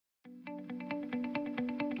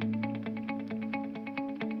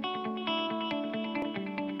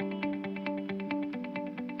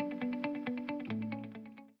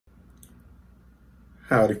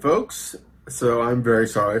Howdy folks. So I'm very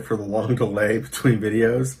sorry for the long delay between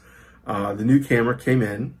videos. The new camera came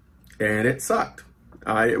in and it sucked.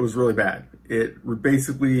 It was really bad. It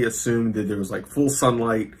basically assumed that there was like full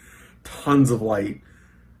sunlight, tons of light,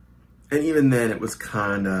 and even then it was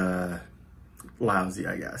kind of lousy,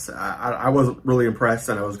 I guess. I wasn't really impressed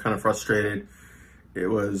and I was kind of frustrated. It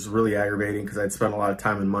was really aggravating because I'd spent a lot of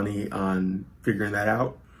time and money on figuring that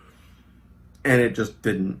out, and it just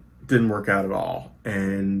didn't work out at all.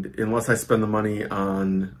 And unless I spend the money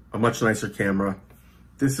on a much nicer camera,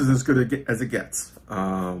 this is as good as it gets.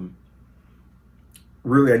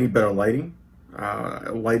 Really, I need better lighting.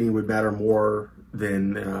 Lighting would matter more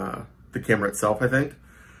than the camera itself, I think.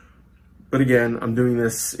 But again, I'm doing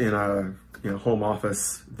this in a home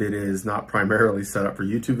office that is not primarily set up for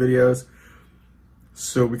YouTube videos.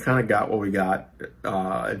 So we kind of got what we got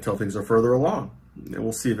until things are further along. And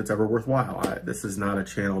we'll see if it's ever worthwhile. This is not a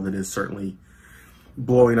channel that is certainly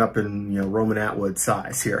blowing up in Roman Atwood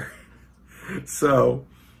size here. So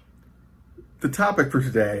the topic for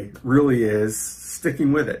today really is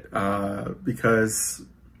sticking with it, because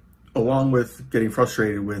along with getting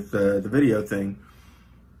frustrated with the video thing,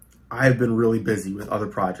 I've been really busy with other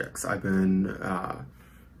projects. I've been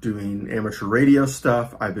doing amateur radio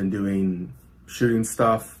stuff. I've been doing shooting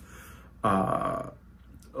stuff.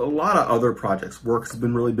 A lot of other projects. Work's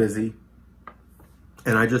been really busy.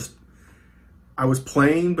 And I was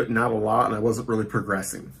playing, but not a lot, and I wasn't really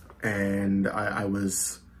progressing. And I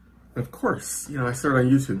was, of course, I started on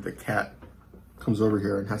YouTube. The cat comes over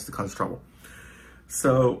here and has to cause trouble.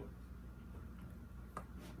 So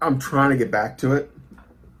I'm trying to get back to it.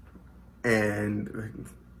 And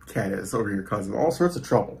the cat is over here causing all sorts of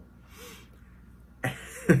trouble.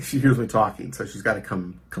 She hears me talking, so she's got to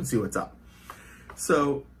come see what's up.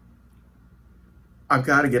 So I've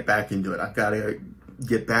got to get back into it. I've got to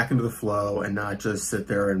get back into the flow and not just sit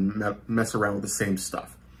there and mess around with the same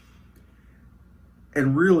stuff.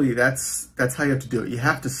 And really, that's how you have to do it. You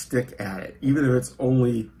have to stick at it, even if it's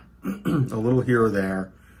only a little here or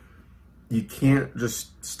there. You can't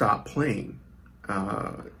just stop playing.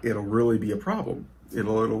 It'll really be a problem.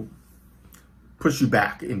 It'll push you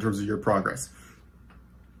back in terms of your progress.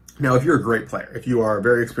 Now, if you're a great player, if you are a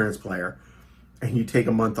very experienced player, and you take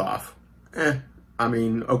a month off, I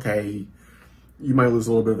mean, okay, you might lose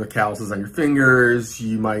a little bit of the calluses on your fingers,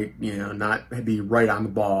 you might, not be right on the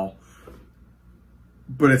ball,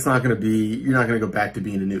 but it's not going to be, you're not going to go back to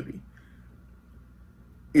being a newbie.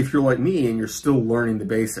 If you're like me and you're still learning the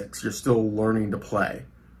basics, you're still learning to play,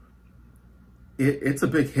 it's a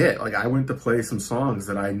big hit. Like, I went to play some songs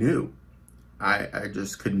that I knew. I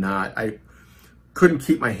just could not, I couldn't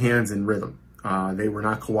keep my hands in rhythm. They were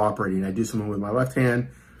not cooperating. I do something with my left hand,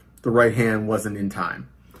 the right hand wasn't in time,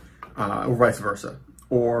 or vice versa.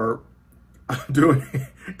 Or I'm doing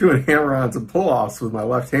hammer-ons and pull-offs with my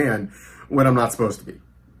left hand when I'm not supposed to be.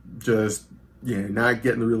 Just, not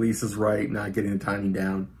getting the releases right, not getting the timing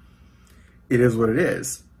down. It is what it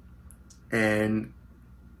is. And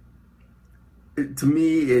to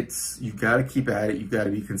me, you got to keep at it. You got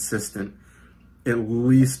to be consistent. At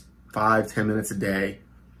least 5-10 minutes a day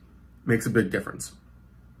makes a big difference.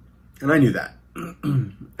 And I knew that.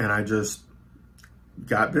 And I just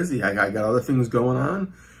got busy. I got other things going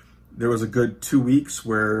on. There was a good 2 weeks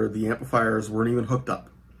where the amplifiers weren't even hooked up.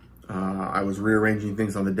 I was rearranging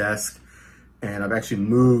things on the desk, and I've actually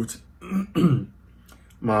moved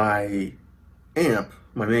my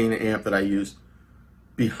main amp that I use,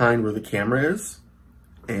 behind where the camera is,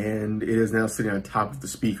 and it is now sitting on top of the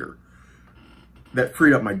speaker. That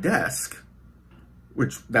freed up my desk,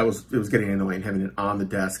 which it was getting annoying having it on the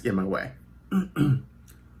desk in my way. But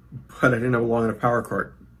I didn't have a long enough power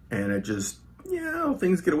cord, and it just,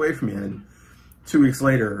 things get away from you. And 2 weeks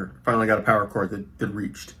later, finally got a power cord that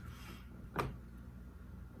reached.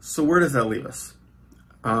 So where does that leave us?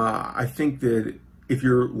 I think that if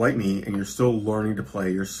you're like me and you're still learning to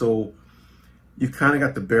play, you've kind of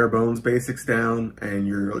got the bare bones basics down, and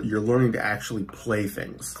you're learning to actually play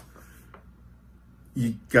things.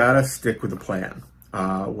 You gotta stick with the plan,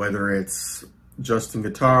 whether it's Justin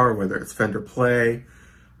guitar, whether it's Fender Play,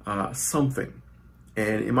 something.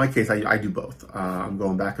 And in my case, I do both. I'm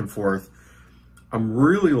going back and forth. I'm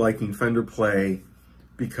really liking Fender Play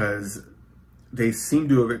because they seem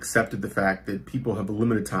to have accepted the fact that people have a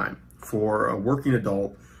limited time. For a working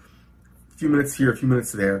adult, a few minutes here, a few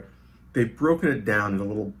minutes there, they've broken it down into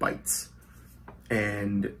little bites.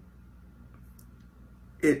 And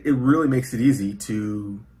it really makes it easy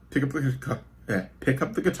to pick up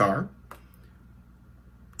the guitar,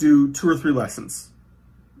 do 2 or 3 lessons.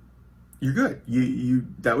 You're good.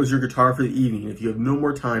 That was your guitar for the evening. If you have no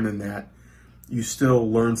more time than that, you still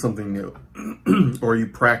learn something new, or you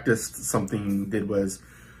practiced something that was,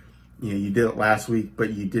 you know, you did it last week,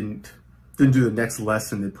 but you didn't do the next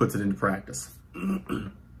lesson that puts it into practice.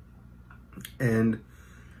 And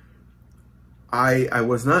I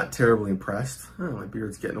was not terribly impressed. Oh, my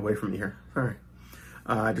beard's getting away from me here. Sorry.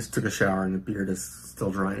 I just took a shower and the beard is still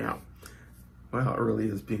drying out. Wow, it really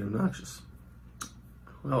is being obnoxious.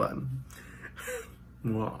 Well then.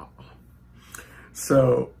 Wow.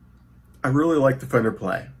 So, I really like the Fender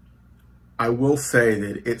Play. I will say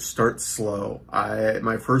that it starts slow.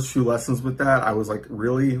 My first few lessons with that, I was like,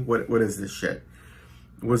 really? What is this shit?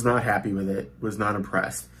 Was not happy with it. Was not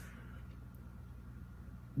impressed.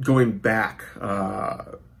 Going back, you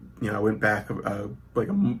know, I went back like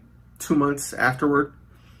 2 months afterward,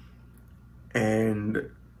 and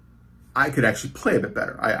I could actually play a bit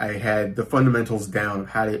better. I had the fundamentals down of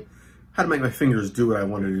how to make my fingers do what I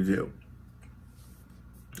wanted to do,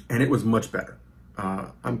 and it was much better.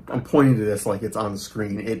 I'm pointing to this like it's on the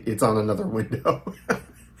screen. It's on another window.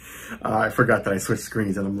 I forgot that I switched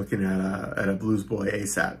screens, and I'm looking at a Blues Boy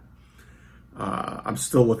ASAT. I'm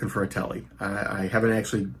still looking for a telly. I haven't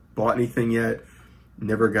actually bought anything yet.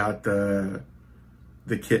 Never got the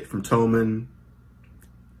kit from Thomann.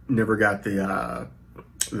 Never got the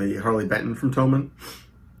Harley Benton from Thomann.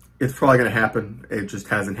 It's probably going to happen. It just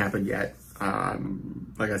hasn't happened yet.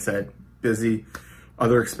 Like I said, busy,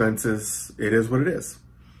 other expenses. It is what it is.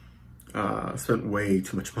 Spent way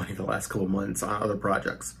too much money the last couple of months on other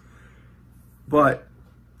projects. But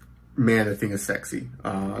man, the thing is sexy.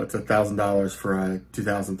 It's $1,000 for a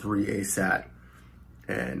 2003 ASAT,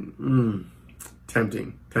 and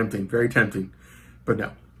tempting, very tempting. But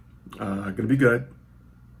no, gonna be good.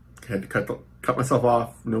 Had to cut myself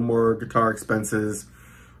off. No more guitar expenses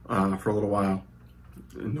for a little while.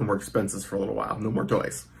 No more expenses for a little while. No more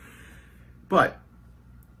toys. But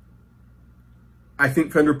I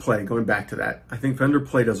think Fender Play, going back to that, I think Fender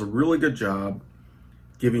Play does a really good job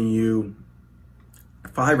giving you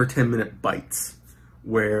 5 or 10 minute bites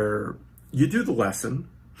where you do the lesson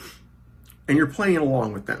and you're playing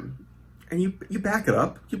along with them, and you back it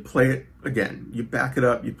up, you play it again, you back it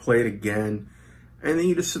up, you play it again, and then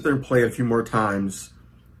you just sit there and play it a few more times,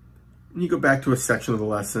 and you go back to a section of the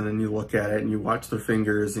lesson and you look at it and you watch their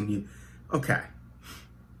fingers and you, okay.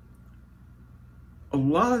 A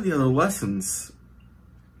lot of the other lessons,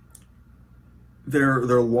 they're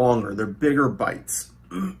longer, they're bigger bites.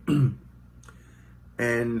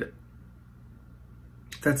 And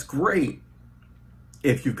that's great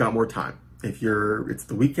if you've got more time. If it's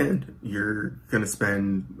the weekend, you're gonna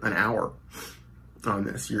spend an hour on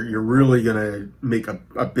this. You're really gonna make a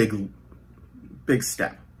big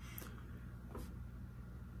step.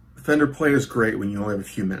 Fender Play is great when you only have a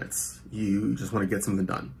few minutes. You just want to get something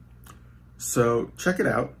done. So check it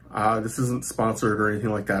out. This isn't sponsored or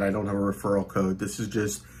anything like that. I don't have a referral code. This is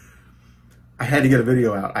just, I had to get a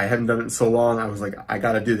video out. I hadn't done it in so long. I was like, I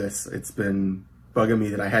got to do this. It's been bugging me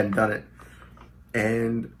that I hadn't done it.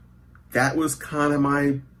 And that was kind of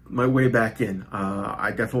my way back in.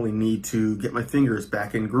 I definitely need to get my fingers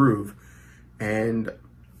back in groove. And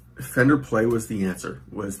Fender Play was the answer,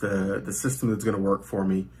 was the system that's going to work for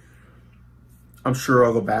me. I'm sure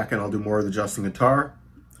I'll go back and I'll do more of the adjusting guitar.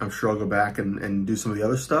 I'm sure I'll go back and do some of the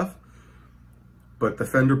other stuff. But the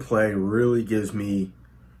Fender Play really gives me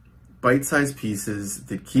bite-sized pieces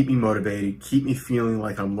that keep me motivated, keep me feeling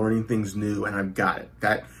like I'm learning things new, and I've got it.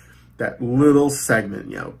 That little segment,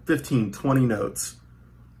 you know, 15, 20 notes,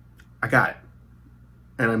 I got it.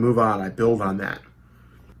 And I move on, I build on that.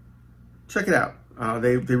 Check it out.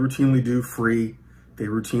 They routinely do free. They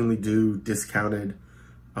routinely do discounted.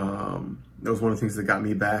 That was one of the things that got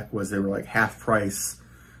me back, was they were like half price.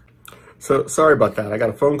 So sorry about that. I got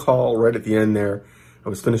a phone call right at the end there. I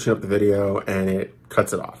was finishing up the video and it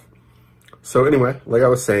cuts it off. So anyway, like I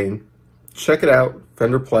was saying, check it out,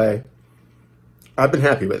 Fender Play. I've been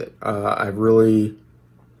happy with it. I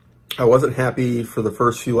wasn't happy for the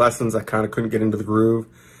first few lessons. I kind of couldn't get into the groove.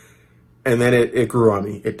 And then it grew on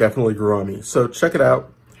me. It definitely grew on me. So check it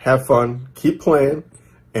out. Have fun. Keep playing.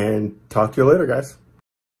 And talk to you later, guys.